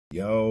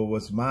Yo,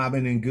 what's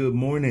mobbing and good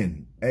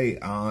morning. Hey,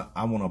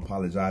 I want to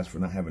apologize for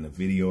not having a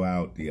video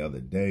out the other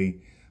day.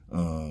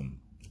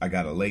 I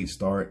got a late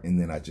start and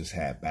then I just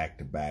had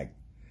back-to-back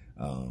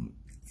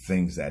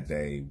things that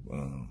day,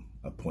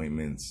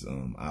 appointments,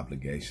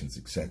 obligations,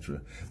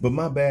 etc. But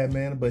my bad,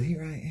 man. But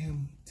here I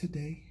am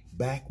today,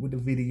 back with the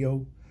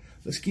video.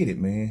 Let's get it,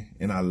 man.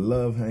 And I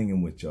love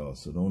hanging with y'all,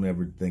 so don't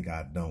ever think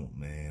I don't,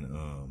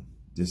 man.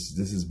 This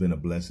has been a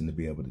blessing to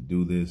be able to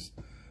do this.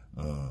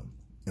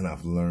 And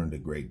I've learned a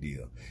great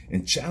deal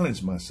and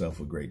challenged myself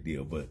a great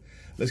deal. But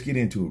let's get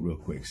into it real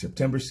quick.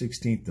 September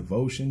 16th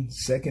devotion,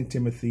 2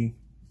 Timothy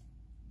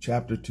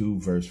chapter 2,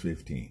 verse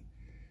 15.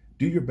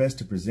 Do your best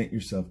to present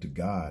yourself to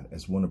God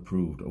as one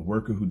approved, a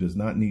worker who does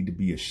not need to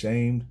be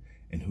ashamed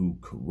and who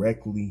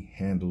correctly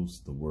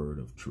handles the word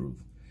of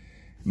truth.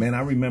 Man,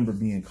 I remember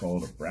being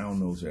called a brown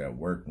noser at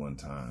work one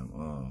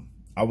time.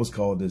 I was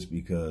called this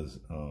because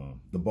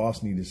the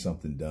boss needed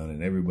something done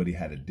and everybody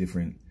had a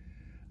different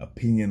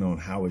opinion on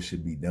how it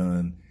should be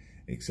done,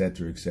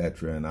 etc.,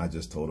 etc. And I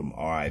just told him,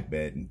 all right,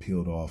 bet, and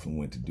peeled off and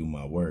went to do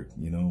my work.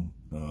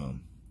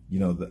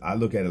 I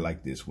look at it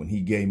like this. When he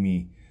gave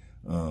me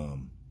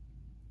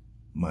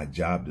my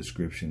job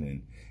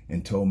description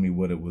and told me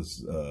what it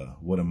was,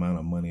 what amount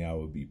of money I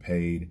would be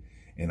paid,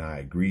 and I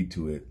agreed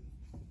to it,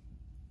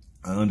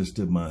 I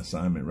understood my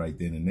assignment right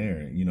then and there,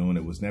 and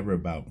it was never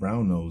about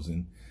brown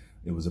nosing.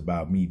 It was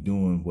about me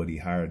doing what he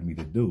hired me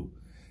to do.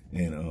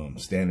 And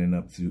standing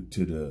up to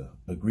the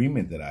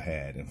agreement that I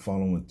had and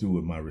following through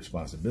with my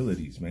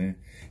responsibilities, man.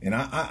 And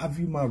I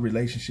view my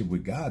relationship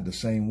with God the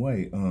same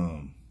way.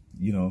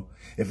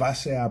 If I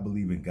say I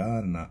believe in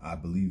God and I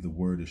believe the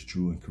word is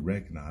true and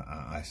correct, and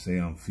I say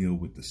I'm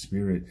filled with the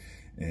Spirit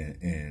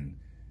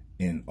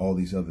and all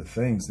these other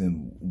things,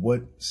 then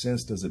what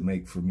sense does it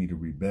make for me to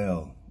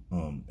rebel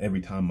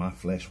every time my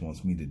flesh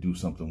wants me to do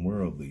something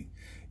worldly?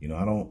 I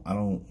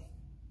don't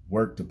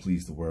work to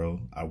please the world.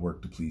 I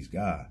work to please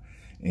God.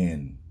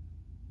 And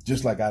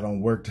just like I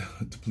don't work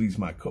to please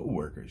my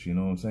coworkers, you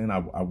know what I'm saying?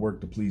 I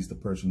work to please the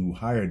person who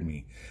hired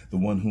me, the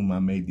one whom I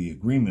made the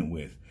agreement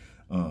with.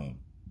 I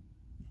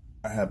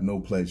have no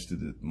pledge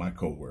to my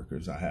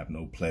coworkers. I have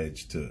no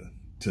pledge to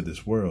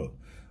this world.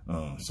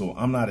 So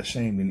I'm not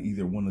ashamed in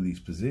either one of these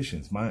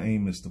positions. My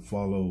aim is to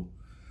follow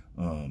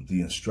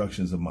the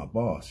instructions of my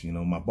boss.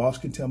 My boss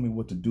can tell me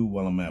what to do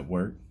while I'm at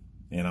work,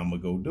 and I'm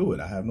going to go do it.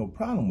 I have no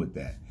problem with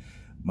that.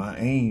 My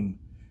aim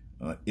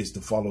is to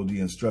follow the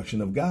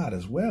instruction of God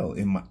as well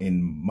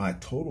in my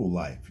total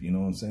life, you know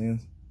what I'm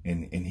saying?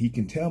 And he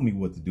can tell me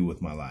what to do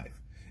with my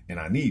life. And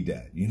I need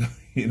that, you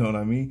know what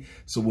I mean?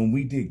 So when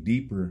we dig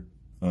deeper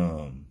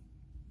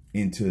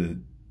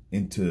into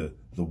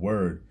the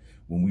word,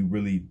 when we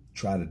really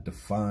try to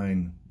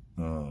define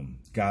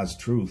God's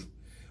truth,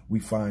 we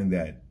find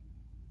that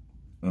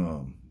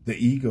the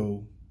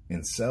ego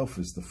and self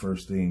is the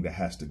first thing that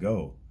has to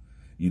go,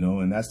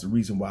 and that's the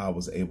reason why I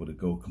was able to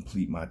go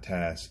complete my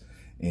task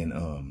and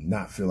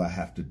not feel I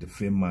have to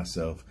defend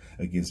myself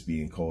against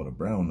being called a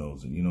brown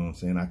noser. You know what I'm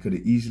saying? I could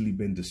have easily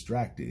been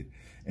distracted.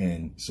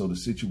 And so the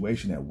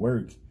situation at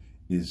work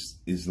is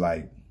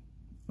like,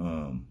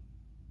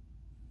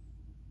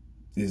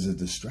 is a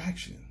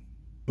distraction.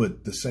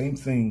 But the same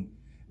thing,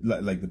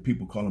 like the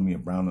people calling me a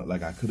brown noser,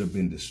 like I could have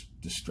been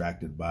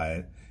distracted by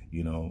it,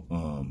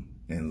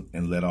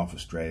 and let off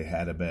astray,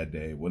 had a bad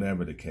day,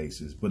 whatever the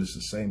case is. But it's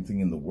the same thing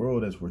in the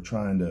world as we're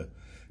trying to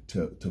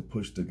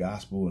push the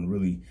gospel and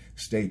really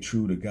stay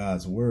true to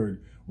God's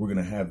word. We're going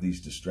to have these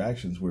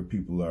distractions where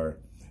people are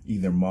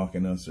either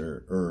mocking us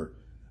or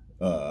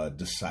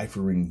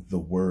deciphering the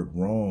word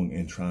wrong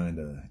and trying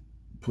to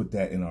put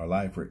that in our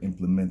life or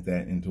implement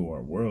that into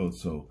our world.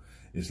 So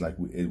it's like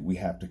we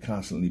have to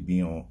constantly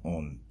be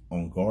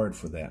on guard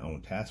for that,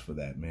 on task for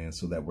that, man,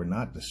 so that we're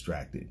not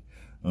distracted.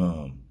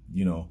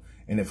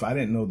 And if I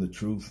didn't know the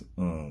truth,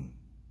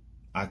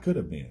 I could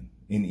have been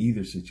in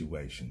either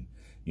situation.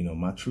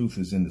 My truth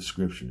is in the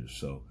scriptures.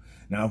 So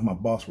now if my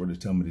boss were to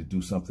tell me to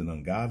do something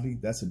ungodly,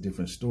 that's a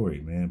different story,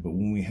 man. But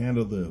when we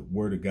handle the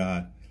word of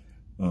God,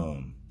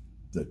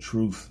 the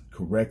truth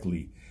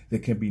correctly, there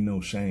can be no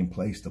shame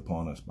placed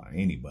upon us by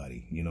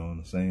anybody. You know what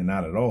I'm saying?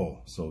 Not at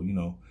all. So,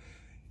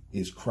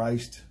 is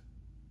Christ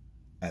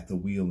at the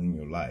wheel in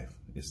your life?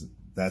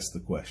 That's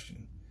the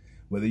question.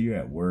 Whether you're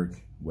at work,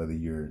 whether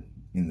you're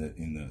in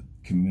the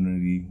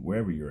community,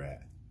 wherever you're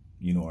at.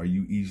 Are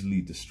you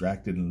easily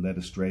distracted and led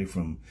astray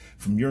from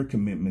your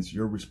commitments,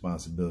 your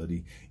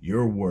responsibility,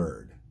 your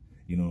word,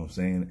 you know what I'm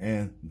saying?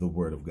 And the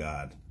word of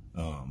God,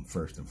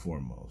 first and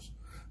foremost.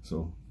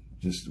 So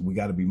we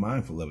got to be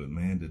mindful of it,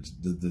 man.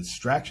 The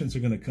distractions are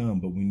going to come,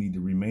 but we need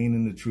to remain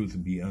in the truth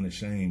and be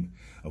unashamed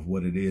of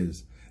what it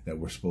is that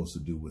we're supposed to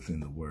do within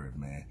the word,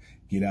 man.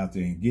 Get out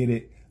there and get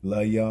it.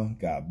 Love y'all.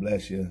 God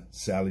bless you.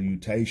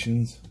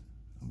 Salutations.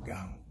 I'm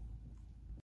gone.